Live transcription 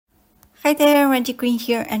Hi there, Randi Green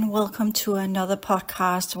here, and welcome to another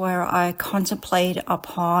podcast where I contemplate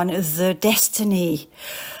upon the destiny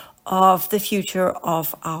of the future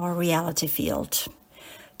of our reality field.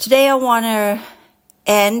 Today I want to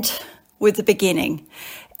end with the beginning,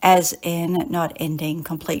 as in not ending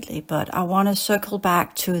completely, but I want to circle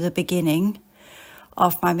back to the beginning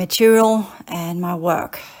of my material and my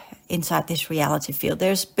work inside this reality field.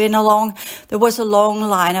 There was a long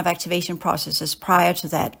line of activation processes prior to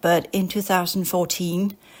that, but in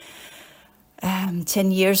 2014,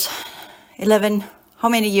 10 years, 11, how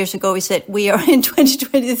many years ago is it? We are in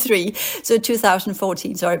 2023, so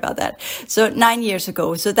 2014, sorry about that. So 9 years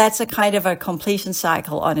ago, so that's a kind of a completion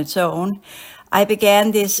cycle on its own. I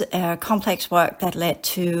began this complex work that led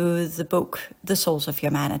to the book, The Souls of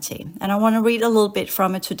Humanity. And I want to read a little bit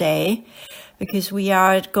from it today, because we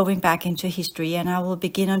are going back into history, and I will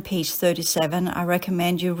begin on page 37. I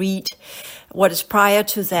recommend you read what is prior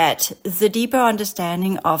to that, the deeper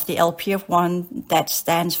understanding of the LPF1, that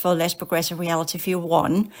stands for Less Progressive Reality Field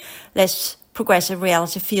 1, Less Progressive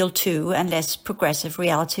Reality Field 2, and Less Progressive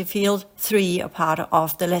Reality Field 3 are part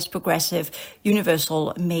of the Less Progressive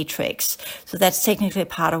Universal Matrix. So that's technically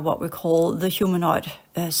part of what we call the humanoid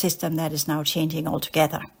system that is now changing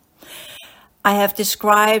altogether. I have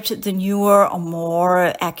described the newer or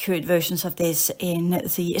more accurate versions of this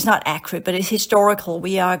it's not accurate, but it's historical.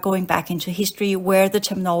 We are going back into history where the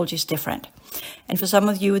terminology is different. And for some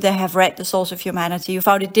of you that have read The Souls of Humanity, you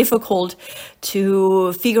found it difficult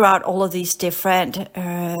to figure out all of these different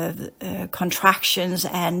contractions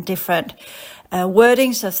and different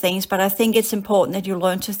wordings of things. But I think it's important that you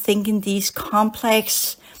learn to think in these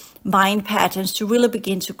complex mind patterns to really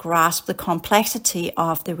begin to grasp the complexity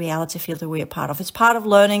of the reality field that we are part of. It's part of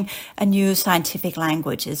learning a new scientific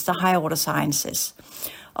language. It's the higher order sciences.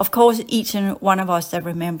 Of course, each and one of us that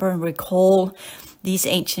remember and recall these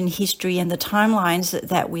ancient history and the timelines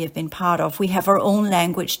that we have been part of, we have our own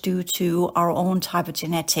language due to our own type of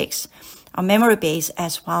genetics, our memory base,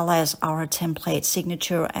 as well as our template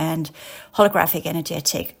signature and holographic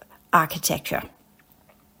energetic architecture.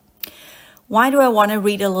 Why do I want to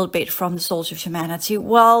read a little bit from The Souls of Humanity?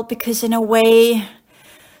 Well, because in a way,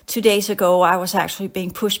 2 days ago, I was actually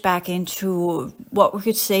being pushed back into what we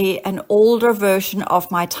could say an older version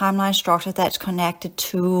of my timeline structure that's connected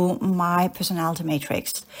to my personality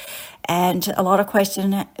matrix. And a lot of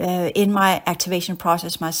questions in my activation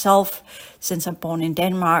process myself, since I'm born in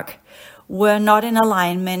Denmark, were not in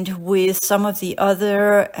alignment with some of the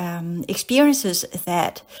other experiences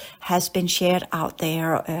that have been shared out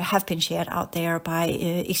there by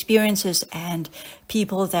experiences and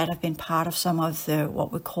people that have been part of some of the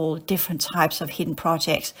what we call different types of hidden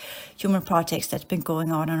projects, human projects that's been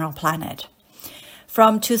going on our planet.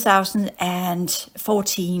 From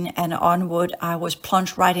 2014 and onward, I was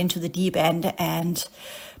plunged right into the deep end, and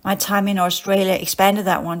my time in Australia expanded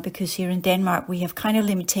that one, because here in Denmark, we have kind of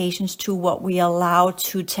limitations to what we are allowed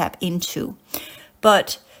to tap into.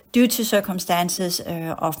 But due to circumstances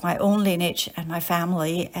of my own lineage and my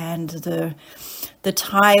family and the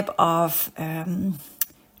type of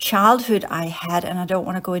childhood I had, and I don't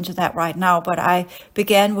want to go into that right now, but I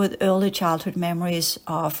began with early childhood memories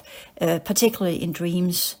of, particularly in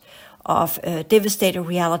dreams, of a devastated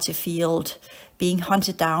reality field, being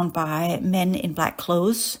hunted down by men in black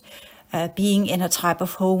clothes, being in a type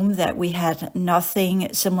of home that we had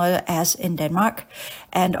nothing similar as in Denmark,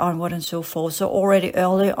 and onward and so forth. So already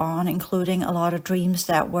early on, including a lot of dreams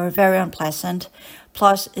that were very unpleasant,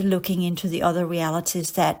 plus looking into the other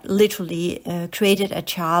realities that literally created a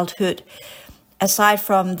childhood, aside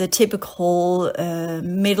from the typical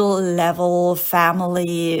middle-level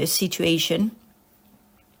family situation,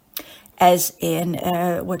 as in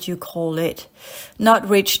not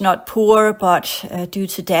rich, not poor, but due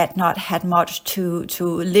to debt, not had much to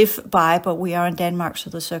live by. But we are in Denmark,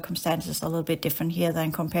 so the circumstances are a little bit different here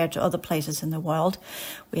than compared to other places in the world.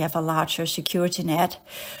 We have a larger security net.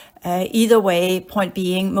 Either way, point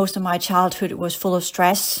being, most of my childhood was full of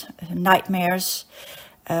stress, nightmares,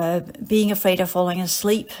 being afraid of falling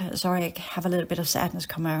asleep. Sorry, I have a little bit of sadness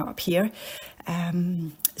coming up here.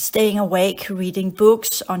 Staying awake, reading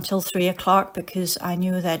books until 3 o'clock, because I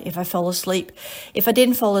knew that if I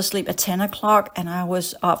didn't fall asleep at 10 o'clock and I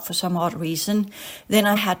was up for some odd reason, then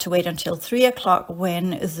I had to wait until 3 o'clock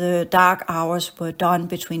when the dark hours were done,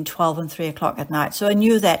 between 12 and 3 o'clock at night. So I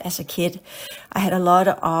knew that as a kid, I had a lot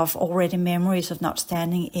of already memories of not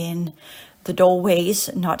standing in the doorways,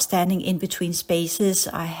 not standing in between spaces.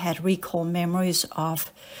 I had recall memories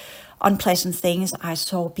of unpleasant things. I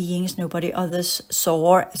saw beings nobody others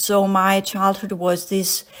saw. So my childhood was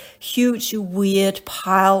this huge, weird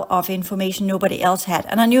pile of information nobody else had.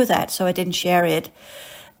 And I knew that, so I didn't share it.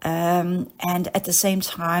 And at the same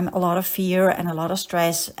time, a lot of fear and a lot of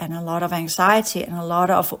stress and a lot of anxiety and a lot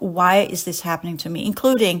of why is this happening to me,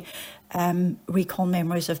 including recall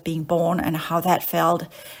memories of being born and how that felt,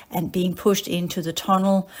 and being pushed into the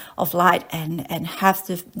tunnel of light and have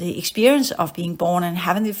the experience of being born and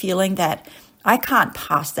having the feeling that I can't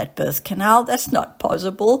pass that birth canal, that's not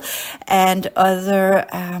possible, and other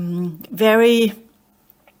very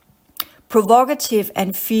provocative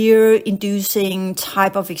and fear-inducing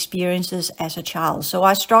type of experiences as a child. So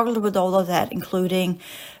I struggled with all of that, including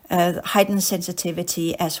heightened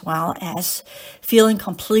sensitivity, as well as feeling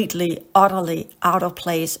completely, utterly out of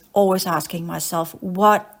place, always asking myself,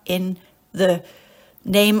 what in the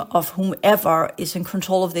name of whomever is in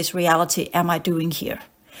control of this reality am I doing here?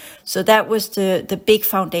 So that was the big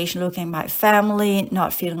foundation, looking at my family,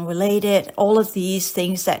 not feeling related, all of these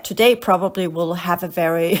things that today probably will have a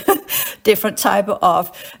very different type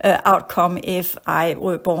of outcome if I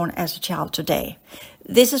were born as a child today.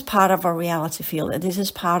 This is part of our reality field, and this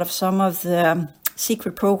is part of some of the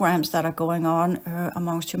secret programs that are going on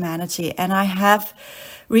amongst humanity. And I have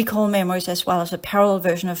recall memories as well as a parallel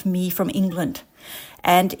version of me from England.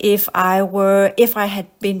 And if I had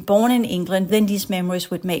been born in England, then these memories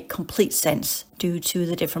would make complete sense due to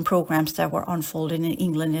the different programs that were unfolding in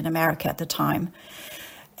England and America at the time.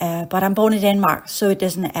 But I'm born in Denmark, so it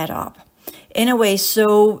doesn't add up. Anyway,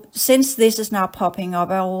 so since this is now popping up,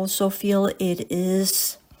 I also feel it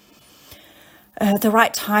is the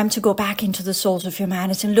right time to go back into the Souls of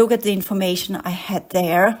Humanity and look at the information I had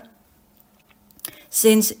there,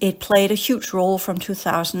 since it played a huge role from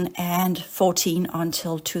 2014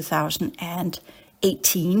 until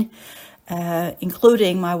 2018,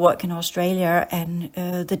 including my work in Australia and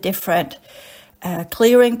the different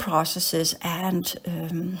clearing processes and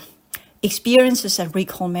experiences and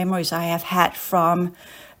recall memories I have had from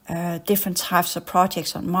different types of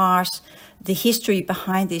projects on Mars, the history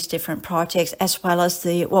behind these different projects, as well as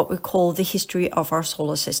what we call the history of our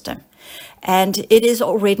solar system. And it is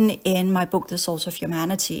all written in my book, The Souls of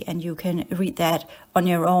Humanity, and you can read that on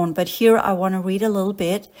your own. But here I want to read a little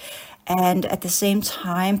bit and at the same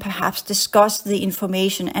time perhaps discuss the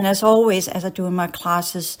information. And as always, as I do in my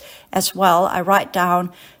classes as well, I write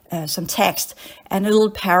down some text, and a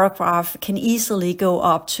little paragraph can easily go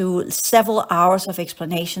up to several hours of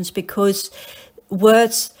explanations, because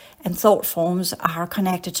words and thought forms are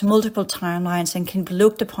connected to multiple timelines and can be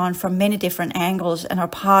looked upon from many different angles and are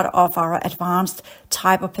part of our advanced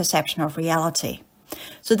type of perception of reality.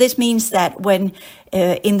 So this means that when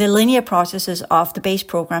in the linear processes of the base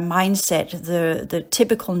program mindset, the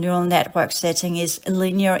typical neural network setting is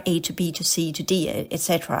linear A to B to C to D,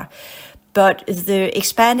 etc. But the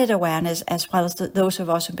expanded awareness, as well as those of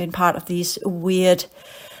us who've been part of these weird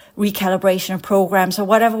recalibration programs, or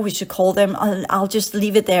whatever we should call them, I'll just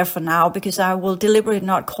leave it there for now, because I will deliberately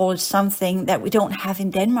not call it something that we don't have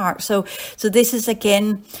in Denmark. So this is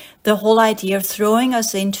again the whole idea of throwing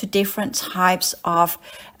us into different types of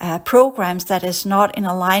programs that is not in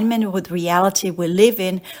alignment with reality we live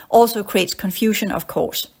in, also creates confusion, of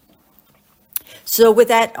course. So with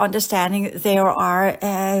that understanding, there are,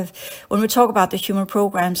 when we talk about the human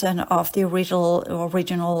programs and of the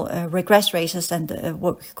original regress races and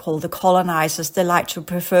what we call the colonizers, they like to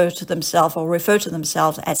refer to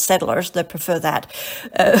themselves as settlers. They prefer that.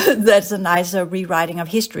 That's a nicer rewriting of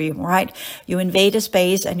history, right? You invade a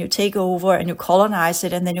space and you take over and you colonize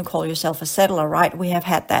it, and then you call yourself a settler, right? We have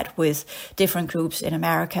had that with different groups in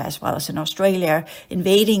America as well as in Australia,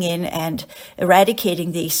 invading in and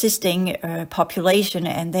eradicating the existing population,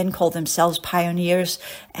 and then call themselves pioneers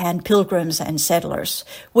and pilgrims and settlers,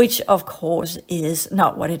 which of course is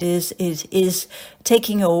not what it is. It is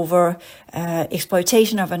taking over,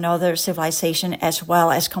 exploitation of another civilization, as well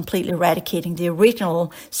as completely eradicating the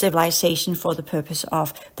original civilization for the purpose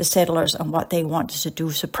of the settlers and what they wanted to do,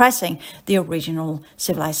 suppressing the original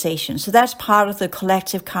civilization. So that's part of the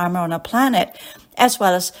collective karma on our planet, as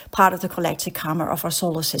well as part of the collective karma of our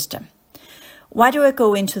solar system. Why do I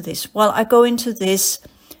go into this? Well, I go into this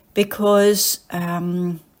because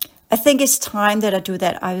I think it's time that I do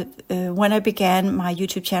that. When I began my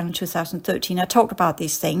YouTube channel in 2013, I talked about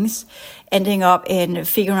these things, ending up in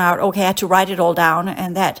figuring out, okay, I had to write it all down,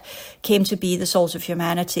 and that came to be The Souls of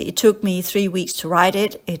Humanity. It took me 3 weeks to write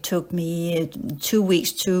it. It took me 2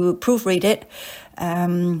 weeks to proofread it.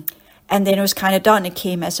 And then it was kind of done. It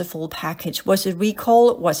came as a full package. Was it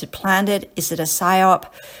recall? Was it planted? Is it a psyop?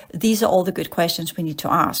 These are all the good questions we need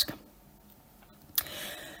to ask.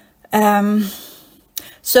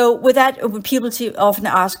 So with that, people often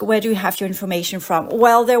ask, where do you have your information from?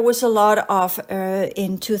 Well, there was a lot of,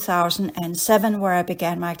 in 2007, where I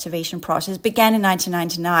began my activation process. It began in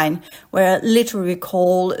 1999, where I literally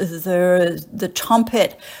recall the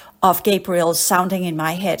trumpet of Gabriel sounding in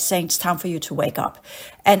my head saying, it's time for you to wake up.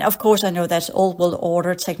 And of course, I know that's old world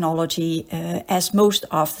order technology, as most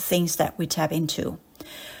of the things that we tap into.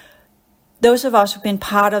 Those of us who've been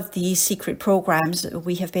part of these secret programs,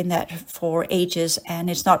 we have been that for ages, and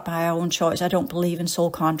it's not by our own choice. I don't believe in soul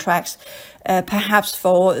contracts. Perhaps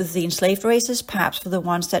for the enslaved races, perhaps for the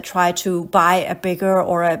ones that try to buy a bigger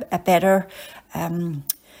or a better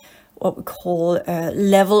what we call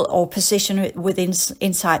level or position within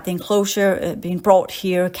inside the enclosure, being brought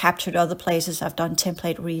here, captured other places. I've done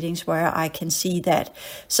template readings where I can see that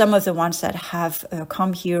some of the ones that have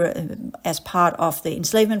come here as part of the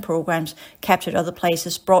enslavement programs, captured other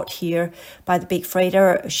places, brought here by the big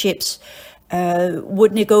freighter ships,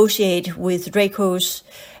 would negotiate with Dracos,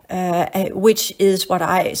 which is what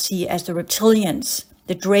I see as the reptilians.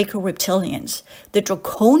 The Draco reptilians. The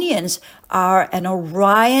Draconians are an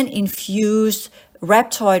Orion-infused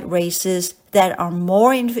reptoid races that are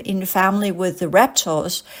more in family with the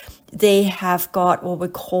reptiles. They have got what we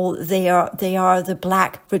call, they are the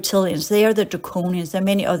black reptilians. They are the Draconians. There are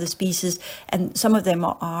many other species, and some of them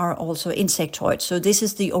are also insectoids. So this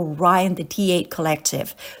is the Orion, the D8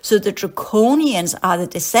 collective. So the Draconians are the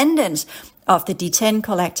descendants of the D10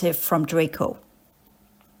 collective from Draco.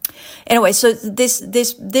 Anyway, so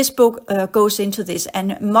this book goes into this,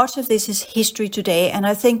 and much of this is history today, and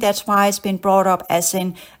I think that's why it's been brought up as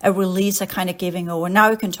in a release, a kind of giving over. Now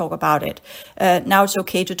we can talk about it. Now it's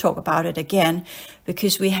okay to talk about it again,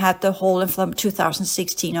 because we had the whole from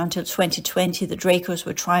 2016 until 2020, the Dracos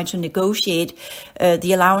were trying to negotiate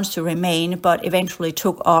the allowance to remain, but eventually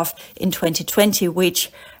took off in 2020,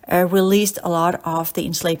 which released a lot of the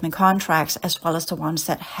enslavement contracts, as well as the ones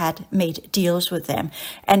that had made deals with them.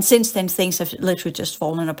 And since then, things have literally just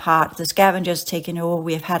fallen apart. The scavengers taken over.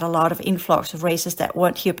 We have had a lot of influx of races that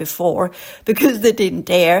weren't here before because they didn't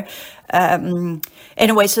dare.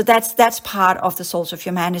 Anyway, so that's part of the Souls of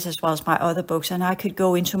Humanity, as well as my other books. And I could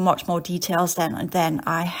go into much more details than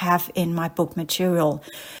I have in my book material.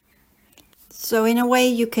 So in a way,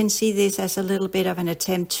 you can see this as a little bit of an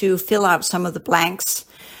attempt to fill out some of the blanks,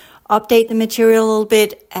 update the material a little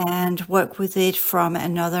bit, and work with it from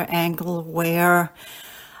another angle where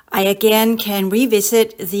I again can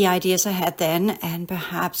revisit the ideas I had then and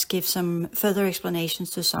perhaps give some further explanations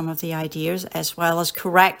to some of the ideas, as well as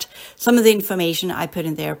correct some of the information I put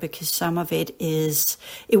in there, because some of it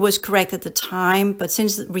was correct at the time, but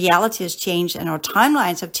since reality has changed and our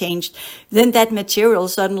timelines have changed, then that material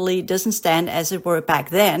suddenly doesn't stand as it were back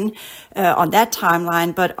then on that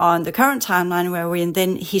timeline, but on the current timeline where we're in,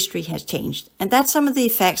 then history has changed. And that's some of the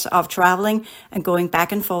effects of traveling and going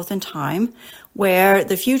back and forth in time, where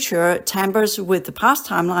the future tampers with the past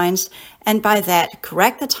timelines, and by that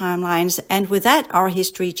correct the timelines, and with that our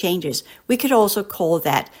history changes. We could also call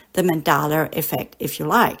that the Mandela effect, if you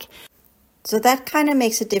like. So that kind of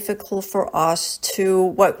makes it difficult for us to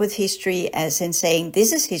work with history as in saying,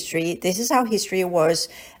 this is history, this is how history was,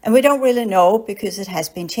 and we don't really know because it has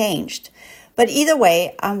been changed. But either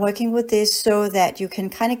way, I'm working with this so that you can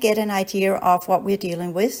kind of get an idea of what we're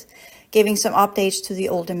dealing with, giving some updates to the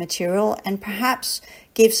older material, and perhaps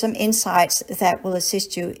give some insights that will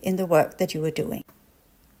assist you in the work that you are doing.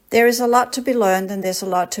 There is a lot to be learned and there's a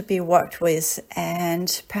lot to be worked with,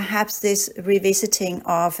 and perhaps this revisiting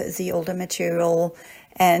of the older material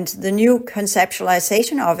and the new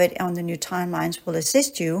conceptualization of it on the new timelines will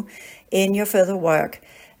assist you in your further work,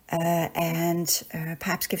 and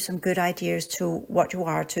perhaps give some good ideas to what you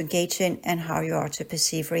are to engage in and how you are to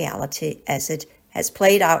perceive reality as it has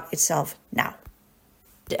played out itself now.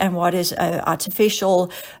 And what is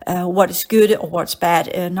artificial, what is good or what's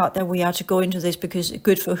bad. Not that we are to go into this because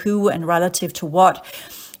good for who and relative to what,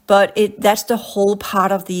 but that's the whole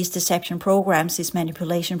part of these deception programs, these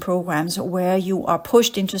manipulation programs, where you are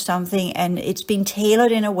pushed into something and it's been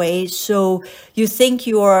tailored in a way so you think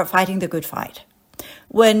you are fighting the good fight,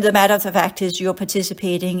 when the matter of the fact is you're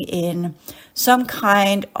participating in some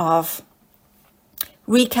kind of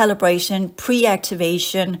recalibration,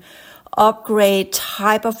 pre-activation, upgrade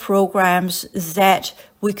type of programs that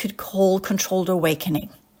we could call controlled awakening.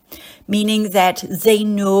 meaning that they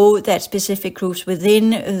know that specific groups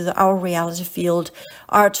within our reality field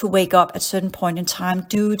are to wake up at a certain point in time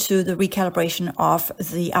due to the recalibration of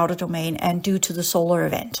the outer domain and due to the solar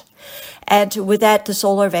event. And with that, the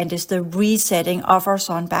solar event is the resetting of our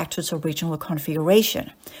sun back to its original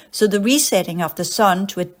configuration. So the resetting of the sun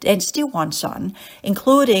to a density 1 sun,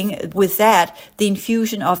 including with that, the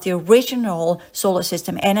infusion of the original solar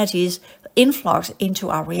system energies influx into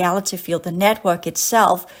our reality field, the network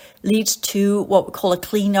itself, leads to what we call a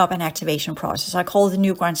cleanup and activation process. I call the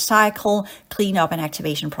New Grand Cycle cleanup and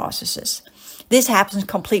activation processes. This happens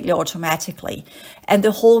completely automatically. And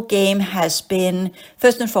the whole game has been,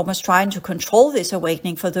 first and foremost, trying to control this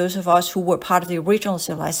awakening for those of us who were part of the original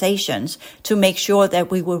civilizations, to make sure that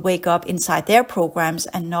we would wake up inside their programs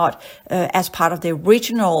and not as part of the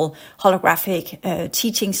original holographic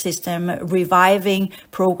teaching system, reviving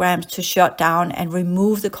programs to shut down and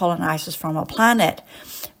remove the colonizers from our planet,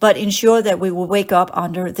 but ensure that we will wake up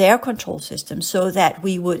under their control system so that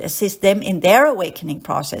we would assist them in their awakening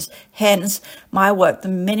process. Hence, my work, the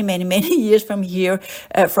many, many, many years from here,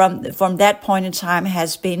 from that point in time,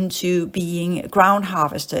 has been to being ground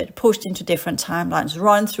harvested, pushed into different timelines,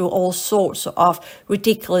 run through all sorts of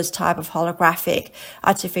ridiculous type of holographic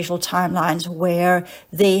artificial timelines where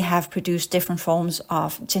they have produced different forms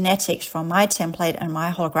of genetics from my template and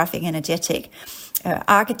my holographic energetic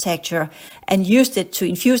architecture, and used it to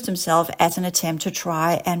infuse themselves as an attempt to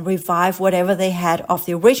try and revive whatever they had of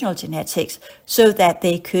the original genetics so that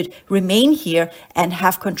they could remain here and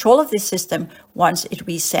have control of this system once it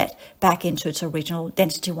reset back into its original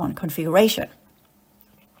density 1 configuration.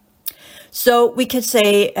 So we could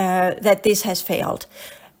say that this has failed.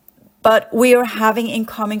 But we are having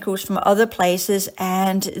incoming groups from other places,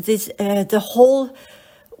 and this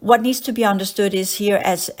what needs to be understood is here,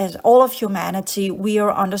 as all of humanity, we are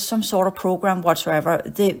under some sort of program whatsoever.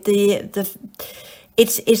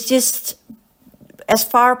 It's just as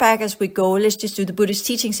far back as we go. Let's just do the Buddhist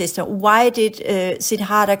teaching system. Why did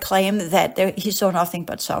Siddhartha claim that he saw nothing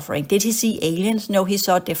but suffering? Did he see aliens? No, he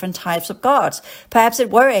saw different types of gods. Perhaps it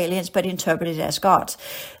were aliens, but interpreted as gods.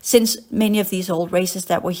 Since many of these old races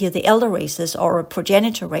that were here, the elder races or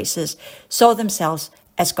progenitor races, saw themselves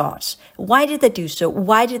as gods. Why did they do so?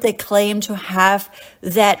 Why did they claim to have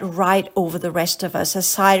that right over the rest of us,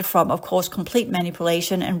 aside from, of course, complete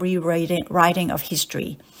manipulation and rewriting of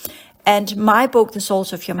history? And my book, The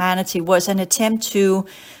Souls of Humanity, was an attempt to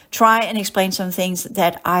try and explain some things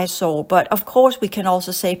that I saw. But of course, we can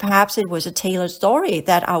also say perhaps it was a tailored story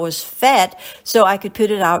that I was fed, so I could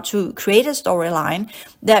put it out to create a storyline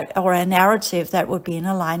or a narrative that would be in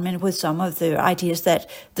alignment with some of the ideas that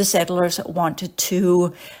the settlers wanted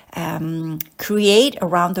to create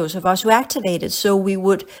around those of us who activated, so we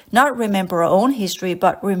would not remember our own history,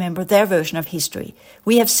 but remember their version of history.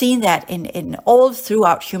 We have seen that in all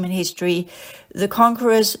throughout human history. The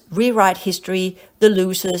conquerors rewrite history, the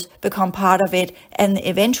losers become part of it, and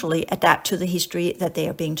eventually adapt to the history that they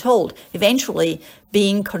are being told, eventually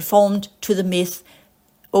being conformed to the myth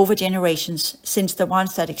over generations, since the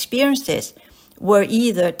ones that experienced this were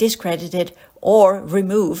either discredited or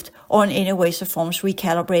removed, or in any ways or forms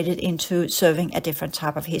recalibrated into serving a different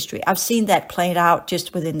type of history. I've seen that played out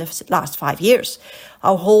just within the last 5 years.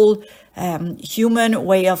 Our whole human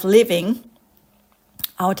way of living,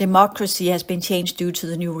 our democracy, has been changed due to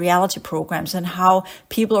the new reality programs, and how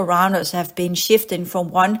people around us have been shifting from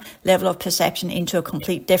one level of perception into a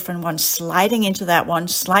complete different one, sliding into that one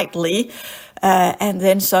slightly, and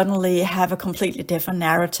then suddenly have a completely different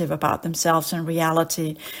narrative about themselves and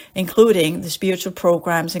reality, including the spiritual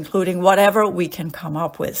programs, including whatever we can come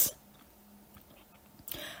up with.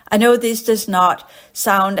 I know this does not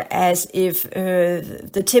sound as if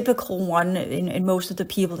the typical one in most of the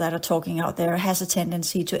people that are talking out there has a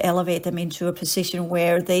tendency to elevate them into a position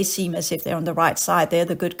where they seem as if they're on the right side. They're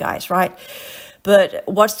the good guys, right? But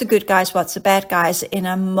what's the good guys? What's the bad guys in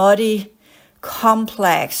a muddy,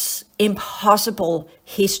 complex, impossible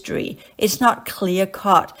history? It's not clear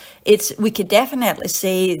cut. We could definitely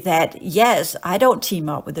say that, yes, I don't team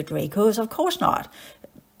up with the Dracos. Of course not.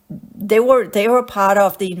 They were part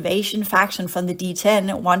of the invasion faction from the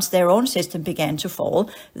D10. Once their own system began to fall,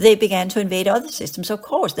 they began to invade other systems. Of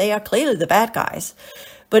course, they are clearly the bad guys.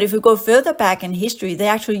 But if we go further back in history, they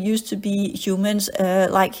actually used to be humans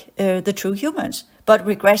like the true humans, but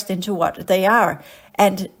regressed into what they are.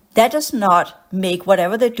 And that does not make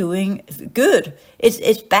whatever they're doing good.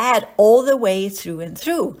 It's bad all the way through and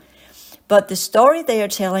through. But the story they are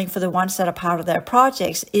telling for the ones that are part of their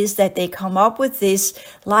projects is that they come up with this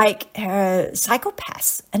like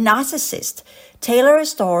psychopath, a narcissist, tailor a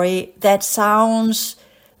story that sounds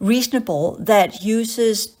reasonable, that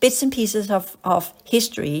uses bits and pieces of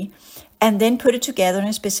history and then put it together in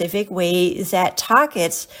a specific way that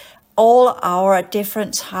targets all our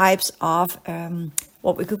different types of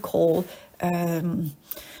what we could call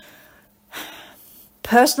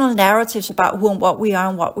personal narratives about who and what we are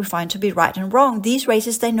and what we find to be right and wrong. These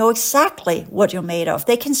races, they know exactly what you're made of.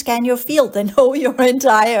 They can scan your field. They know your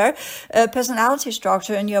entire personality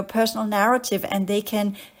structure and your personal narrative, and they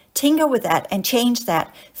can tinker with that and change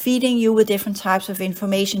that, feeding you with different types of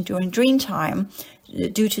information during dream time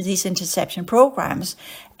due to these interception programs,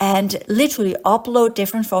 and literally upload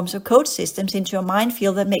different forms of code systems into your mind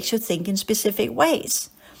field that makes you think in specific ways.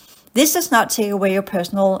 This does not take away your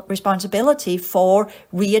personal responsibility for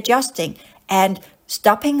readjusting and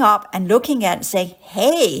stopping up and looking at it and saying,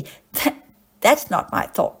 hey, that's not my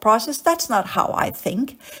thought process. That's not how I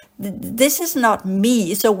think. This is not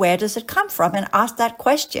me. So where does it come from? And ask that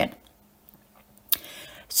question.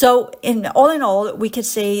 So in all, we could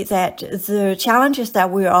say that the challenges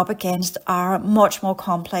that we're up against are much more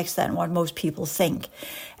complex than what most people think.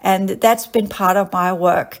 And that's been part of my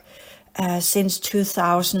work since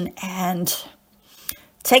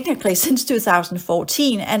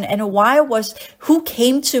 2014, and why was who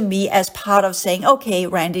came to me as part of saying, okay,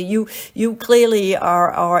 Randi, you clearly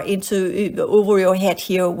are into over your head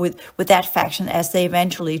here with that faction, as they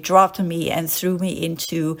eventually dropped me and threw me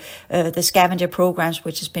into the scavenger programs,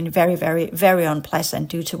 which has been very, very, very unpleasant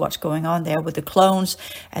due to what's going on there with the clones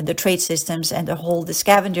and the trade systems and the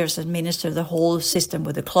scavengers administer the whole system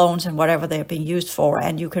with the clones and whatever they're being used for,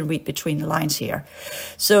 and you can read between the lines here.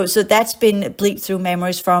 So that's been bleed through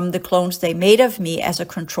memories from the clones they made of me as a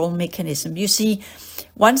control mechanism. You see,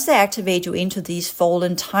 once they activate you into these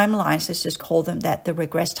fallen timelines, let's just call them that, the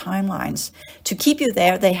regress timelines, to keep you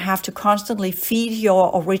there, they have to constantly feed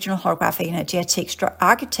your original holographic energetic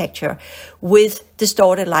architecture with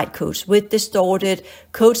distorted light codes, with distorted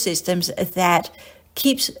code systems that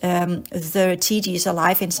keeps the TGs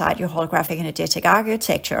alive inside your holographic energetic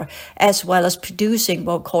architecture, as well as producing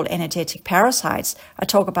what we call energetic parasites. I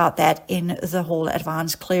talk about that in the whole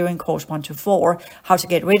advanced clearing course 1 to 4, how to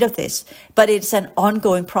get rid of this. But it's an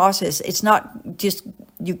ongoing process. It's not just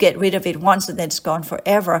you get rid of it once and then it's gone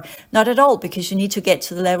forever. Not at all, because you need to get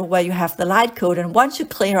to the level where you have the light code. And once you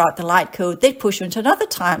clear out the light code, they push you into another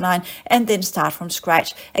timeline and then start from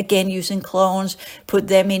scratch. Again, using clones, put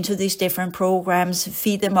them into these different programs,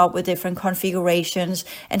 feed them up with different configurations.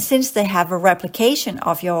 And since they have a replication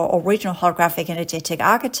of your original holographic energetic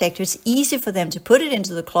architecture, it's easy for them to put it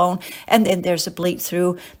into the clone. And then there's a bleed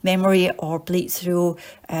through memory or bleed through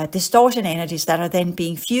distortion energies that are then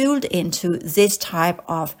being fueled into this type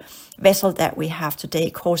of vessel that we have today,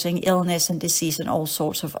 causing illness and disease and all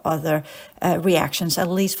sorts of other reactions, at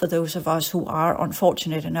least for those of us who are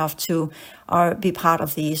unfortunate enough to be part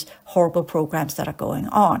of these horrible programs that are going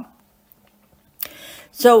on.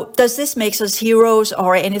 So does this make us heroes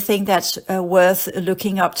or anything that's worth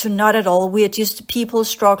looking up to? Not at all. We are just people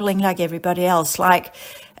struggling like everybody else. Like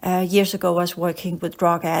years ago, I was working with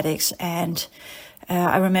drug addicts, and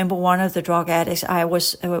I remember one of the drug addicts, I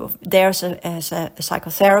was there as a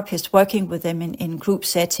psychotherapist working with them in group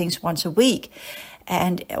settings once a week.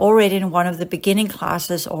 And already in one of the beginning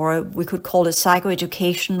classes, or we could call it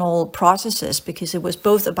psychoeducational processes, because it was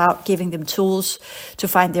both about giving them tools to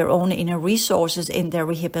find their own inner resources in their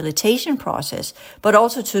rehabilitation process, but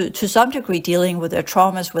also to some degree dealing with their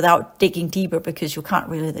traumas without digging deeper, because you can't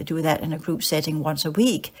really do that in a group setting once a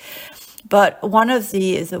week. But one of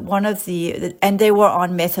the and they were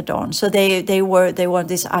on methadone, so they were on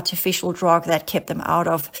this artificial drug that kept them out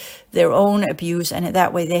of their own abuse, and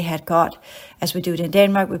that way they had got, as we do it in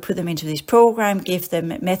Denmark, we put them into this program, give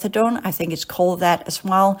them methadone. I think it's called that as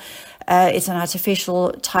well. It's an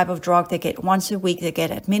artificial type of drug. They get once a week, they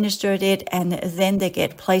get administered it, and then they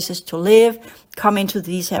get places to live, come into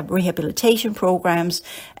these rehabilitation programs,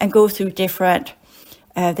 and go through different.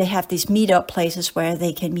 They have these meet-up places where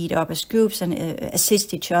they can meet up as groups and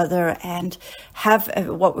assist each other and have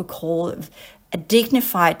what we call a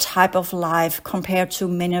dignified type of life compared to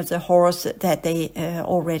many of the horrors that they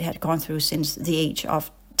already had gone through since the age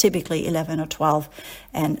of typically 11 or 12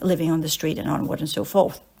 and living on the street and onward and so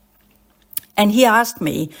forth. And he asked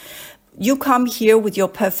me, you come here with your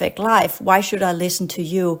perfect life. Why should I listen to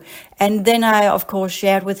you? And then I, of course,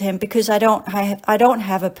 shared with him, because I don't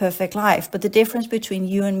have a perfect life. But the difference between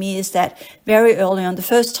you and me is that very early on, the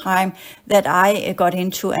first time that I got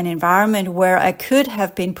into an environment where I could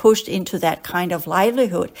have been pushed into that kind of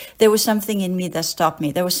livelihood, there was something in me that stopped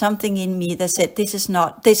me. There was something in me that said, this is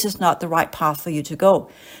not the right path for you to go.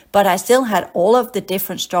 But I still had all of the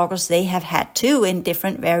different struggles they have had too, in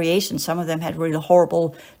different variations. Some of them had really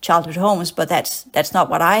horrible childhood homes, but that's not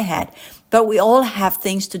what I had. But we all have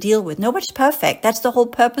things to deal with. Nobody's perfect. That's the whole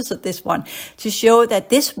purpose of this one, to show that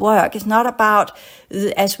this work is not about,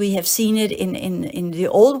 as we have seen it in the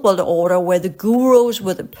old world order, where the gurus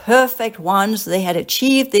were the perfect ones. They had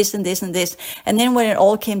achieved this and this and this. And then when it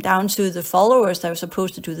all came down to the followers that were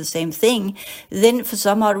supposed to do the same thing, then for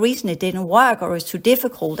some odd reason it didn't work, or it was too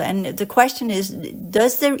difficult. And the question is,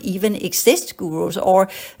 does there even exist gurus or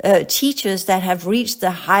teachers that have reached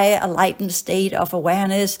the high enlightened state of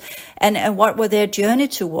awareness? And what were their journey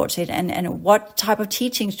towards it? And what type of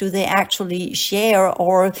teachings do they actually share?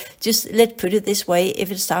 Or just, let's put it this way,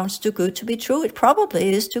 if it sounds too good to be true, it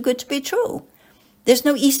probably is too good to be true. There's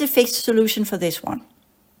no easy fixed solution for this one.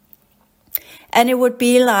 And it would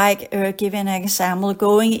be like, giving an example,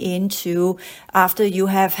 going into after you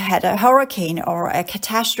have had a hurricane or a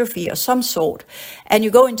catastrophe of some sort, and you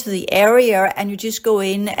go into the area and you just go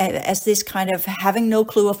in as this kind of having no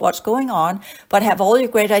clue of what's going on, but have all your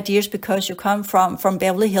great ideas because you come from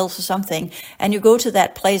Beverly Hills or something, and you go to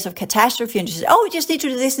that place of catastrophe and you say, oh, we just need to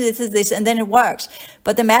do this and this and this, and then it works.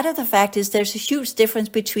 But the matter of the fact is, there's a huge difference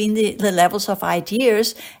between the levels of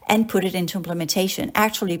ideas and put it into implementation,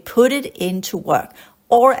 actually put it into work.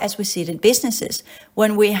 Or as we see it in businesses,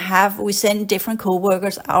 when we send different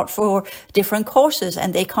co-workers out for different courses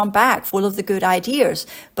and they come back full of the good ideas.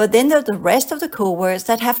 But then there are the rest of the co-workers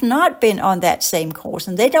that have not been on that same course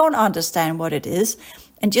and they don't understand what it is.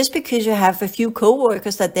 And just because you have a few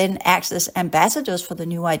co-workers that then act as ambassadors for the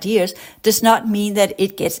new ideas does not mean that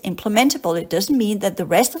it gets implementable. It doesn't mean that the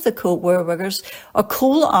rest of the co-workers are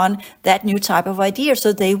cool on that new type of idea.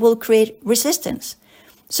 So they will create resistance.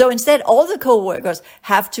 So instead, all the co-workers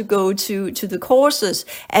have to go to the courses,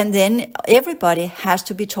 and then everybody has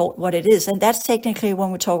to be taught what it is. And that's technically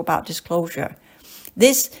when we talk about disclosure.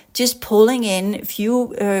 This just pulling in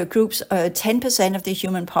few groups, 10% of the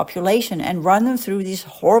human population, and run them through these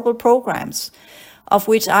horrible programs, of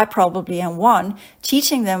which I probably am one,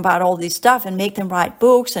 teaching them about all this stuff and make them write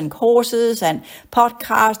books and courses and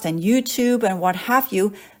podcasts and YouTube and what have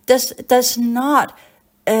you, does not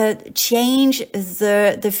change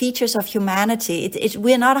the features of humanity.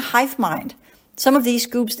 We're not a hive mind. Some of these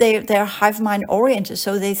groups, they're hive mind oriented,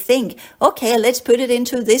 so they think, okay, let's put it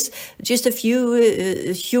into this, just a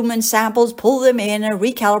few human samples, pull them in,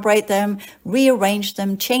 recalibrate them, rearrange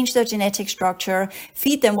them, change their genetic structure,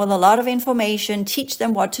 feed them with a lot of information, teach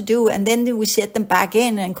them what to do, and then we set them back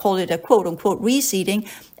in and call it a quote-unquote reseeding,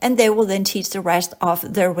 and they will then teach the rest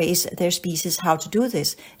of their race, their species, how to do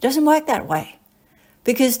this. It doesn't work that way.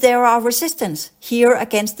 Because there are resistance here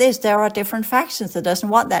against this. There are different factions that doesn't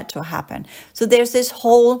want that to happen. So there's this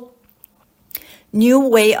whole new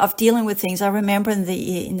way of dealing with things. I remember in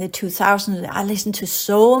the 2000s, I listened to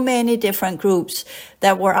so many different groups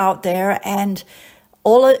that were out there, and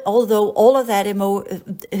although all of that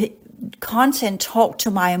content talked to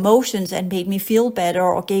my emotions and made me feel better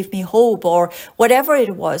or gave me hope or whatever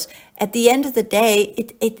it was, at the end of the day,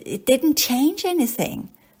 it didn't change anything.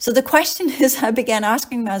 So the question is, I began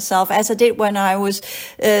asking myself, as I did when I was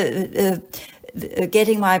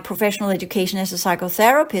getting my professional education as a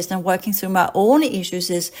psychotherapist and working through my own issues,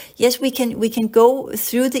 is yes, we can go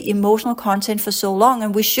through the emotional content for so long,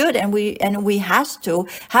 and we should, and we have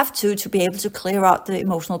to be able to clear out the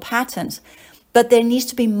emotional patterns. But there needs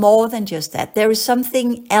to be more than just that. There is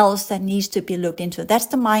something else that needs to be looked into. That's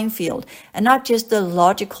the minefield, and not just the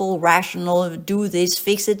logical, rational, do this,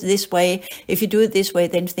 fix it this way. If you do it this way,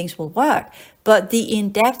 then things will work. But the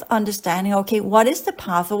in-depth understanding, okay, what is the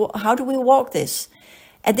path? How do we walk this?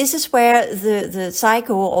 And this is where the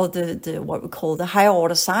psycho, or the what we call the higher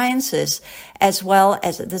order sciences, as well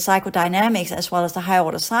as the psychodynamics, as well as the higher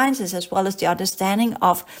order sciences, as well as the understanding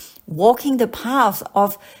of walking the path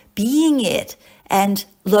of being it and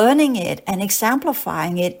learning it and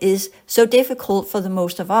exemplifying it, is so difficult for the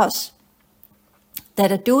most of us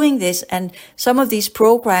that are doing this. And some of these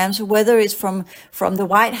programs, whether it's from the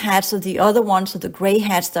white hats or the other ones or the gray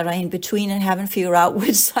hats that are in between and haven't figured out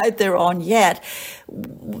which side they're on yet,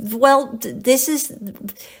 well,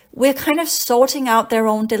 we're kind of sorting out their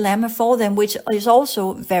own dilemma for them, which is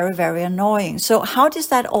also very, very annoying. So how does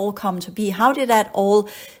that all come to be? How did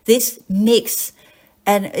this mix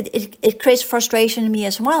And it creates frustration in me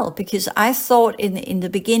as well, because I thought in the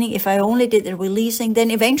beginning, if I only did the releasing, then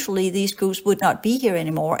eventually these groups would not be here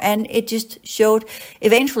anymore. And it just showed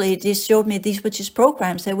me these were just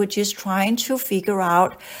programs that were just trying to figure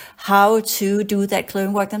out how to do that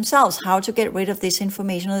clearing work themselves, how to get rid of this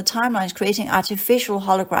information on the timelines, creating artificial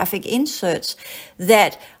holographic inserts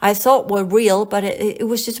that I thought were real, but it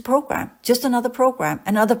was just a program, just another program,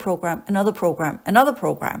 another program, another program, another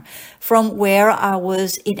program, from where I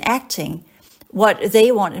was enacting what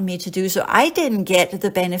they wanted me to do. So I didn't get the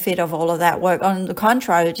benefit of all of that work. On the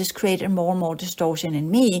contrary, it just created more and more distortion in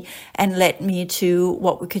me and led me to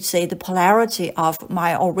what we could say the polarity of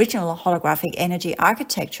my original holographic energy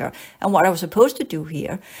architecture and what I was supposed to do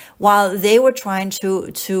here, while they were trying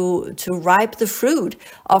to ripe the fruit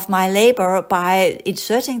of my labor by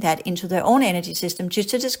inserting that into their own energy system, just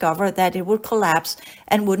to discover that it would collapse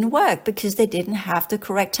and wouldn't work because they didn't have the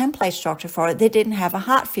correct template structure for it. They didn't have a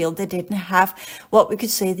heart field. They didn't have what we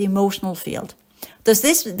could say the emotional field. Does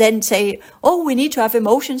this then say, oh, we need to have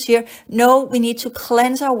emotions here? No, we need to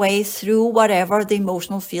cleanse our way through whatever the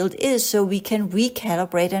emotional field is so we can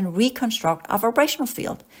recalibrate and reconstruct our vibrational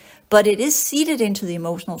field. But it is seeded into the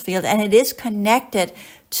emotional field and it is connected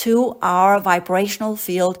to our vibrational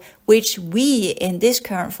field, which we in this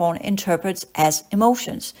current form interprets as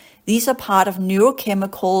emotions. These are part of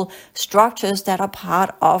neurochemical structures that are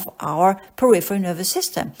part of our peripheral nervous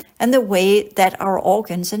system and the way that our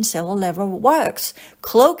organs and cellular level works,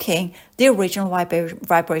 cloaking the original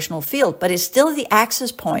vibrational field, but it's still the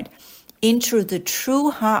access point into the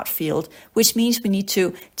true heart field, which means we need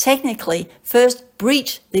to technically first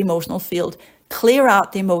breach the emotional field, clear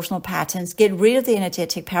out the emotional patterns, get rid of the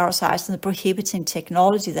energetic parasites and the prohibiting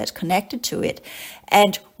technology that's connected to it,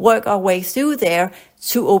 and work our way through there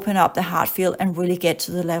to open up the heart field and really get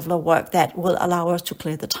to the level of work that will allow us to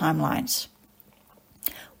clear the timelines.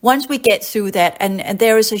 Once we get through that, and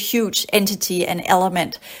there is a huge entity and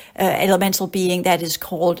elemental being that is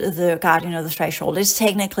called the guardian of the threshold. It's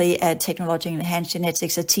technically a technologically enhanced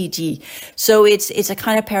genetics, a TG. So it's a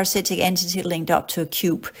kind of parasitic entity linked up to a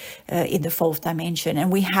cube in the fourth dimension.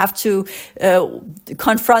 And we have to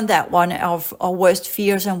confront that one of our worst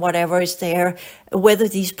fears and whatever is there, whether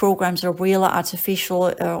these programs are real or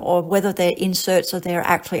artificial, or whether they're inserts or they're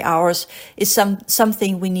actually ours, is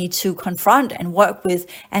something we need to confront and work with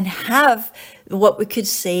and have what we could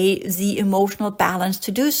say the emotional balance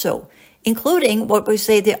to do so, including what we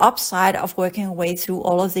say the upside of working our way through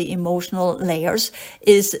all of the emotional layers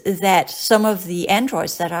is that some of the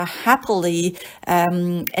androids that are happily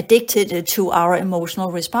addicted to our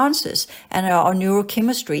emotional responses and our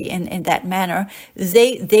neurochemistry in that manner,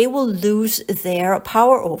 they will lose their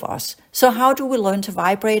power over us. So how do we learn to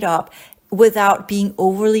vibrate up without being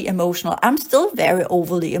overly emotional? I'm still very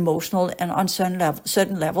overly emotional and on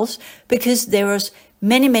certain levels because there is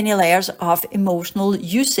many layers of emotional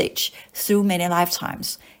usage through many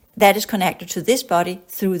lifetimes that is connected to this body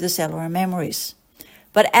through the cellular memories.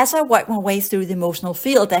 But as I work my way through the emotional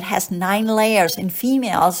field that has 9 layers in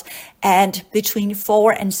females and between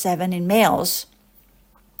 4 and 7 in males,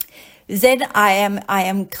 then I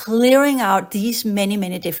am clearing out these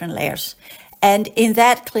many different layers. And in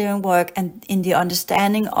that clearing work and in the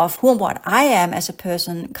understanding of who and what I am as a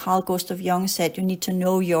person, Carl Gustav Jung said, you need to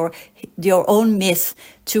know your own myth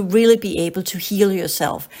to really be able to heal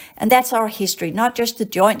yourself. And that's our history, not just the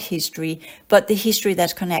joint history, but the history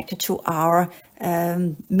that's connected to our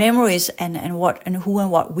memories and who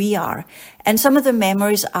and what we are. And some of the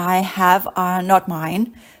memories I have are not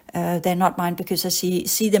mine. They're not mine because I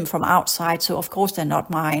see them from outside, so of course they're not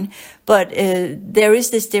mine. But there is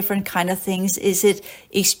this different kind of things. Is it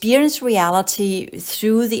experience reality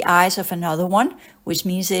through the eyes of another one, which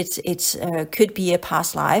means it's could be a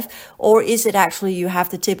past life, or is it actually you have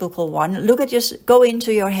the typical one? Go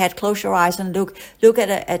into your head, close your eyes, and look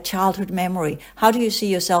at a childhood memory. How do you see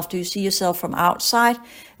yourself? Do you see yourself from outside?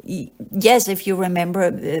 Yes, if you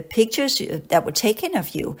remember pictures that were taken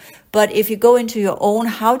of you. But if you go into your own,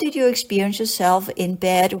 how did you experience yourself in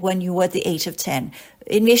bed when you were at the age of 10?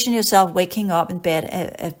 Envision yourself waking up in bed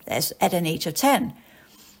at an age of 10.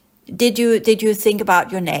 Did you think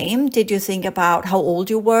about your name? Did you think about how old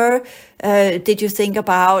you were? Did you think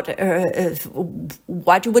about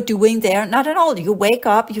what you were doing there? Not at all. You wake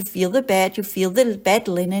up, you feel the bed, you feel the bed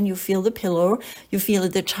linen, you feel the pillow, you feel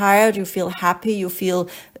the tired, you feel happy, you feel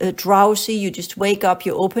drowsy. You just wake up,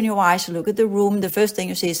 you open your eyes, you look at the room. The first thing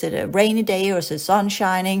you see, is it a rainy day or is the sun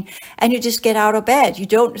shining? And you just get out of bed. You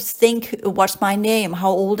don't think, what's my name?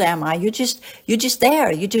 How old am I? You're just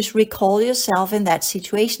there. You just recall yourself in that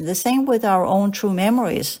situation. The same with our own true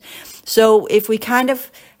memories. So if we kind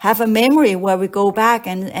of have a memory where we go back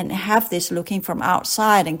and have this looking from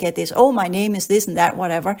outside and get this, oh, my name is this and that,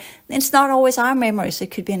 whatever. It's not always our memories. It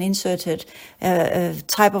could be an inserted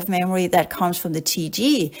type of memory that comes from the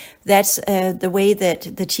TG. That's the way that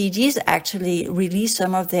the TGs actually release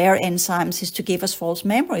some of their enzymes, is to give us false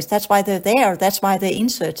memories. That's why they're there. That's why they're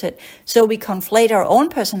inserted. So we conflate our own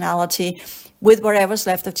personality with whatever's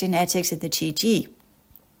left of genetics in the TG.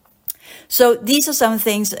 So these are some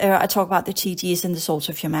things I talk about the TGs and the souls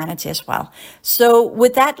of humanity as well. So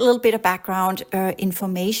with that little bit of background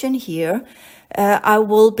information here, I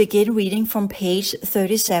will begin reading from page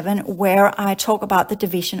 37, where I talk about the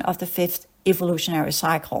division of the fifth evolutionary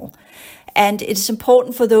cycle. And it's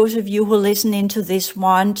important for those of you who listen into this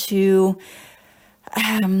one to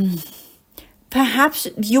perhaps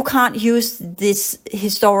you can't use this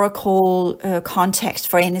historical context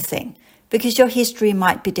for anything, because your history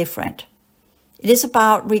might be different. It is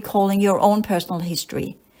about recalling your own personal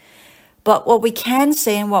history. But what we can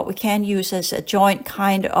say and what we can use as a joint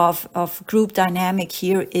kind of group dynamic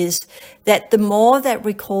here is that the more that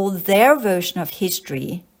recall their version of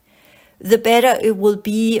history, the better it will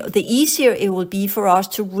be, the easier it will be for us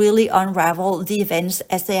to really unravel the events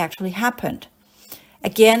as they actually happened.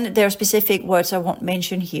 Again, there are specific words I won't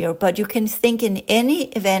mention here, but you can think in any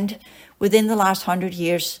event within the last 100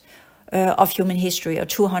 years of human history, or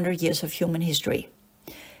 200 years of human history.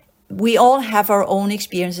 We all have our own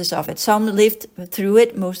experiences of it. Some lived through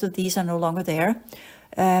it. Most of these are no longer there.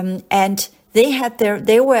 And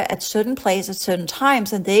they were at certain places at certain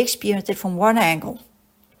times, and they experienced it from one angle.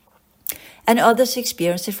 And others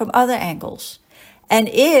experienced it from other angles. And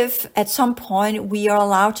if at some point we are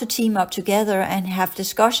allowed to team up together and have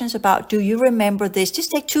discussions about, do you remember this?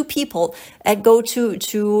 Just take two people and go to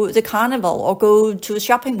the carnival or go to a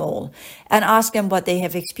shopping mall and ask them what they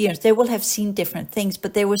have experienced. They will have seen different things,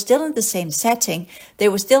 but they were still in the same setting. They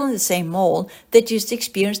were still in the same mall. They just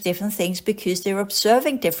experienced different things because they were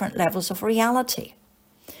observing different levels of reality.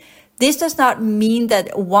 This does not mean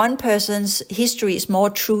that one person's history is more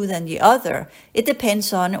true than the other. It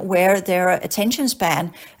depends on where their attention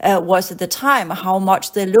span was at the time, how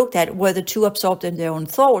much they looked at, were the two absorbed in their own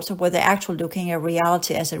thoughts, or were they actually looking at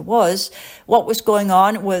reality as it was, what was going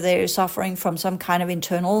on, were they suffering from some kind of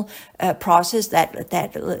internal process that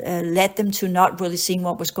led them to not really seeing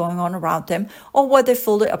what was going on around them, or were they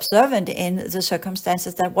fully observant in the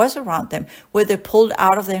circumstances that was around them, were they pulled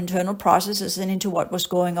out of their internal processes and into what was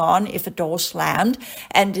going on if a door slammed,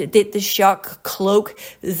 and did the shock cloak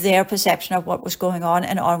their perception of what was going on,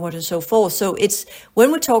 and onward and so forth. So it's, when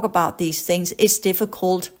we talk about these things, it's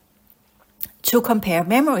difficult to compare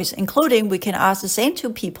memories, including we can ask the same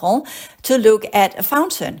two people to look at a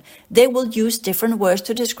fountain. They will use different words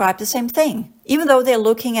to describe the same thing. Even though they're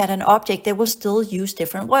looking at an object, they will still use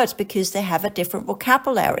different words because they have a different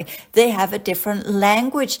vocabulary. They have a different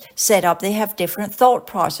language set up. They have different thought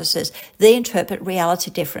processes. They interpret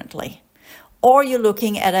reality differently. Or you're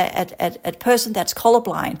looking at a person that's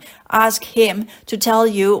colorblind. Ask him to tell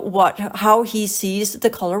you how he sees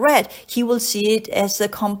the color red. He will see it as a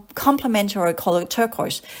complementary color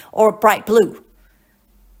turquoise or bright blue.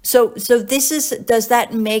 So does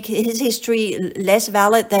that make his history less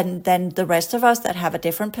valid than the rest of us that have a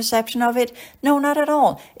different perception of it? No, not at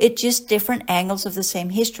all. It's just different angles of the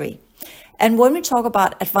same history. And when we talk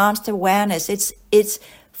about advanced awareness, it's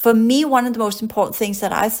for me, one of the most important things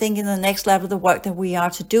that I think in the next level of the work that we are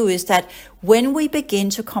to do is that when we begin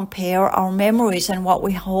to compare our memories and what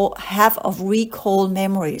we have of recall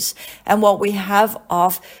memories and what we have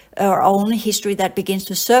of our own history that begins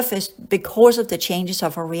to surface because of the changes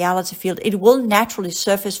of our reality field, it will naturally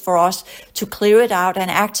surface for us to clear it out and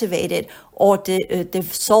activate it or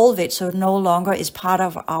dissolve it so it no longer is part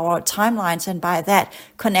of our timelines, and by that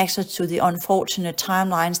connects us to the unfortunate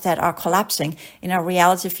timelines that are collapsing in our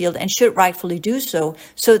reality field and should rightfully do so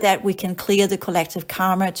that we can clear the collective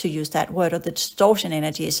karma, to use that word, or the distortion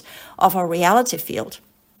energies of our reality field.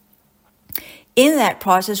 In that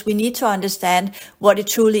process, we need to understand what it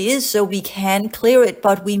truly is so we can clear it,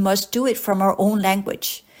 but we must do it from our own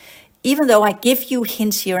language. Even though I give you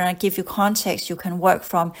hints here and I give you context you can work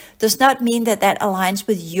from, does not mean that aligns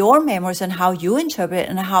with your memories and how you interpret it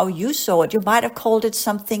and how you saw it. You might have called it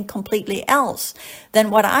something completely else than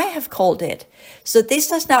what I have called it. So this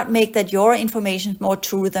does not make that your information is more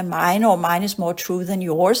true than mine or mine is more true than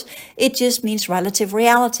yours. It just means relative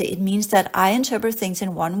reality. It means that I interpret things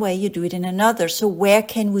in one way, you do it in another. So where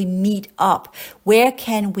can we meet up? Where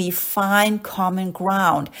can we find common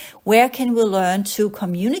ground? Where can we learn to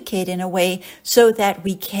communicate in a way so that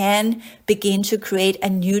we can begin to create a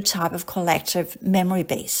new type of collective memory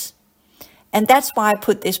base? And that's why I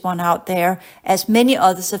put this one out there, as many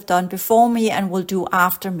others have done before me and will do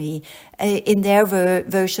after me, in their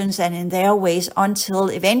versions and in their ways, until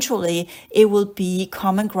eventually it will be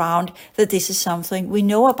common ground that this is something we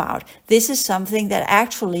know about. This is something that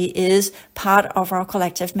actually is part of our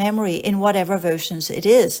collective memory in whatever versions it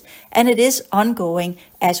is. And it is ongoing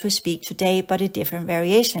as we speak today, but in different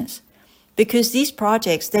variations. Because these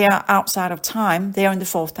projects, they are outside of time, they are in the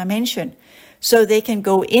fourth dimension. So they can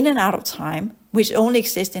go in and out of time, which only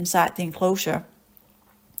exist inside the enclosure.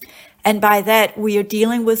 And by that, we are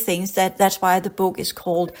dealing with things that's why the book is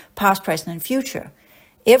called Past, Present, and Future.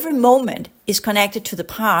 Every moment is connected to the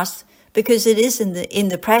past because it is in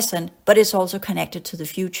the present, but it's also connected to the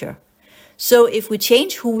future. So if we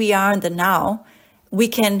change who we are in the now, we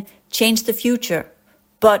can change the future.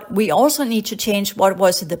 But we also need to change what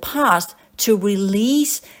was in the past to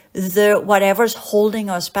release whatever's holding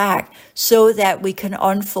us back so that we can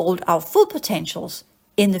unfold our full potentials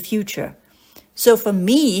in the future. So for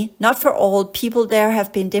me, not for all people, there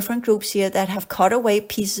have been different groups here that have cut away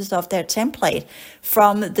pieces of their template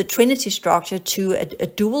from the Trinity structure to a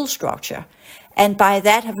dual structure. And by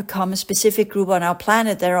that have become a specific group on our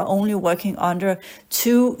planet that are only working under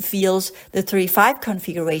two fields, the 3-5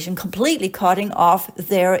 configuration, completely cutting off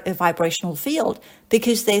their vibrational field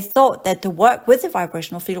because they thought that the work with the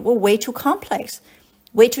vibrational field were way too complex,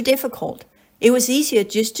 way too difficult. It was easier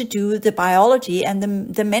just to do the biology and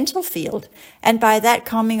the mental field. And by that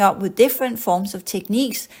coming up with different forms of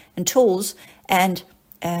techniques and tools and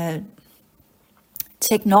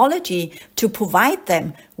technology to provide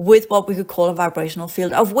them with what we could call a vibrational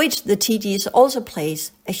field, of which the TDs also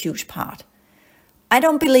plays a huge part. I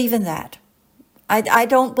don't believe in that. I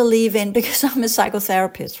don't believe in, because I'm a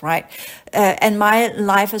psychotherapist, right? And my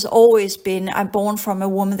life has always been, I'm born from a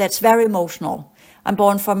woman that's very emotional. I'm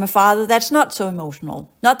born from a father that's not so emotional.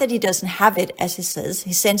 Not that he doesn't have it, as he says.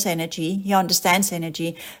 He sends energy. He understands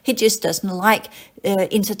energy. He just doesn't like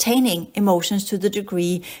entertaining emotions to the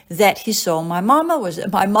degree that he saw my mother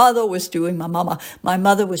was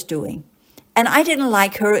doing. And I didn't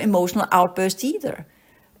like her emotional outburst either,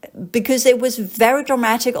 because it was very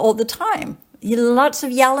dramatic all the time. Lots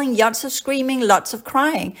of yelling, lots of screaming, lots of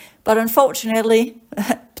crying. But unfortunately,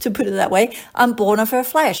 to put it that way, I'm born of her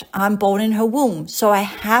flesh. I'm born in her womb. So I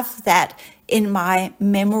have that in my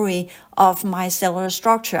memory of my cellular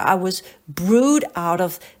structure. I was brewed out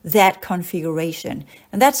of that configuration.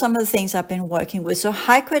 And that's some of the things I've been working with. So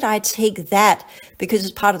how could I take that, because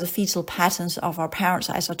it's part of the fetal patterns of our parents,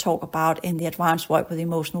 as I talk about in the advanced work with the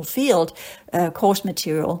emotional field course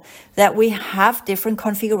material, that we have different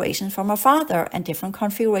configurations from our father and different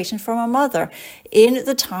configurations from our mother in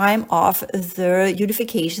the time of the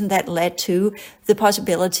unification that led to the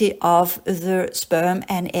possibility of the sperm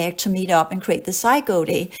and egg to meet up and create the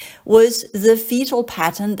zygote, was the fetal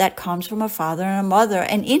pattern that comes from a father and a mother.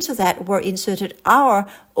 And into that were inserted our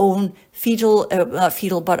own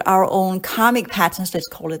our own karmic patterns, let's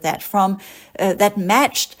call it that, from that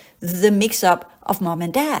matched the mix-up of mom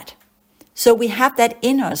and dad. So we have that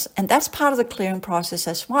in us, and that's part of the clearing process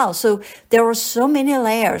as well. So there are so many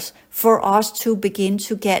layers for us to begin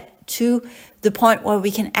to get to the point where we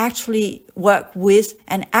can actually work with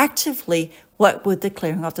and actively work with the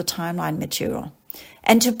clearing of the timeline material.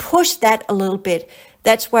 And to push that a little bit,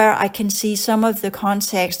 that's where I can see some of the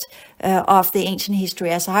context of the ancient history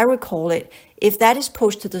as I recall it. If that is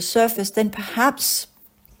pushed to the surface, then perhaps,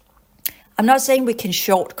 I'm not saying we can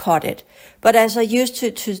shortcut it, but as I used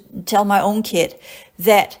to tell my own kid,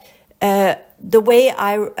 that the way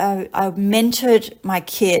I mentored my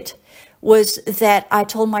kid was that I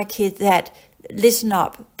told my kid that, listen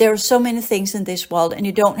up, there are so many things in this world and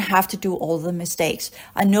you don't have to do all the mistakes.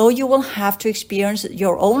 I know you will have to experience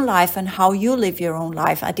your own life and how you live your own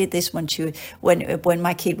life. I did this one too when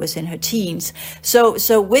my kid was in her teens.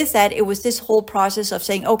 So with that, it was this whole process of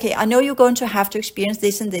saying, okay, I know you're going to have to experience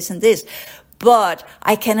this and this and this, but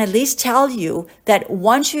I can at least tell you that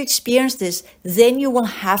once you experience this, then you will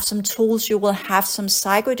have some tools, you will have some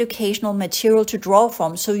psychoeducational material to draw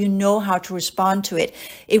from so you know how to respond to it.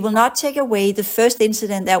 It will not take away the first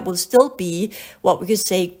incident that will still be what we could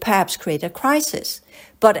say perhaps create a crisis.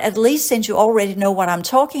 But at least since you already know what I'm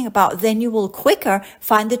talking about, then you will quicker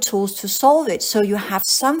find the tools to solve it. So you have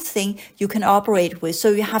something you can operate with.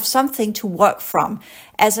 So you have something to work from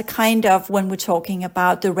as a kind of, when we're talking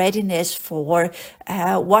about the readiness for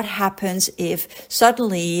what happens if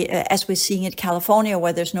suddenly, as we're seeing in California,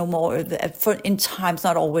 where there's no more, in times,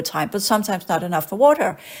 not all the time, but sometimes not enough for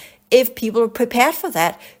water. If people are prepared for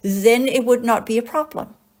that, then it would not be a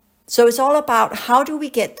problem. So it's all about how do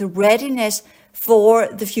we get the readiness for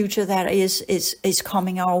the future that is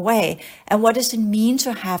coming our way. And what does it mean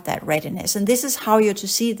to have that readiness? And this is how you're to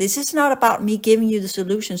see this. Is not about me giving you the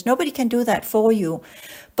solutions. Nobody can do that for you.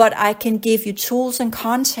 But I can give you tools and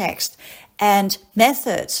context and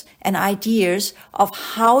methods and ideas of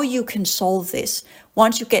how you can solve this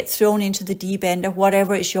once you get thrown into the deep end of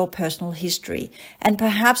whatever is your personal history. And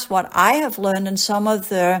perhaps what I have learned in some of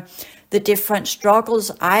the different struggles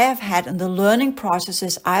I have had and the learning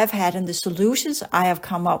processes I have had and the solutions I have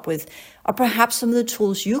come up with are perhaps some of the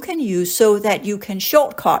tools you can use so that you can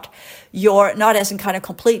shortcut your, not as in kind of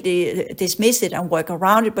completely dismiss it and work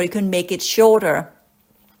around it, but you can make it shorter,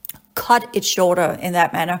 cut it shorter in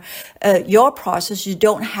that manner. Your process, you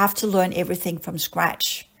don't have to learn everything from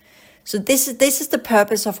scratch. So this is the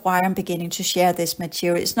purpose of why I'm beginning to share this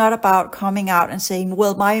material. It's not about coming out and saying,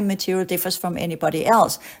 well, my material differs from anybody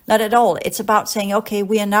else. Not at all. It's about saying, okay,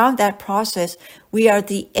 we are now in that process. We are at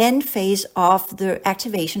the end phase of the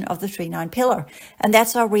activation of the 3-9 pillar. And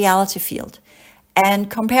that's our reality field. And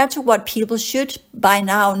compared to what people should by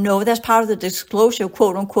now know, that's part of the disclosure,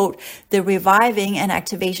 quote unquote, the reviving and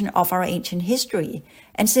activation of our ancient history.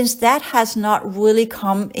 And since that has not really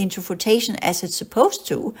come into fruition as it's supposed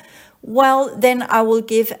to, well, then I will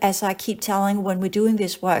give, as I keep telling when we're doing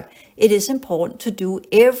this work, it is important to do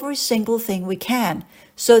every single thing we can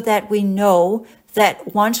so that we know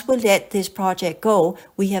that once we let this project go,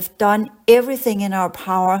 we have done everything in our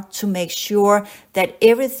power to make sure that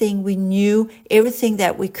everything we knew, everything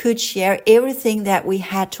that we could share, everything that we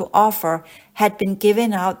had to offer had been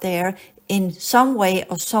given out there in some way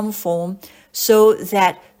or some form, so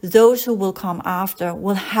that those who will come after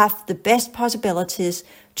will have the best possibilities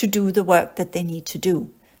to do the work that they need to do.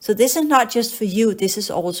 So this is not just for you, this is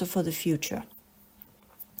also for the future.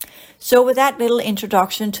 So with that little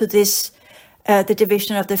introduction to this, the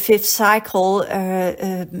division of the 5th cycle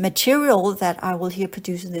material that I will here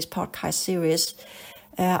produce in this podcast series,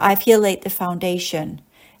 I've here laid the foundation.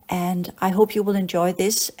 And I hope you will enjoy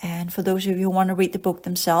this. And for those of you who want to read the book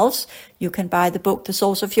themselves, you can buy the book, The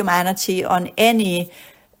Source of Humanity, on any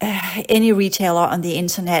retailer on the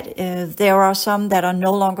internet. There are some that are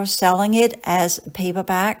no longer selling it as a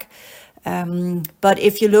paperback. But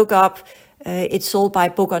if you look up, it's sold by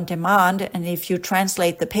Book on Demand. And if you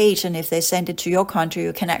translate the page and if they send it to your country,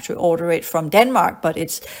 you can actually order it from Denmark. But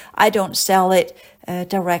I don't sell it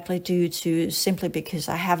directly simply because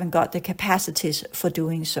I haven't got the capacities for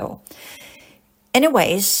doing so.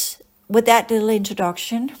 Anyways, with that little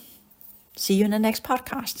introduction, see you in the next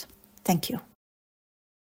podcast. Thank you.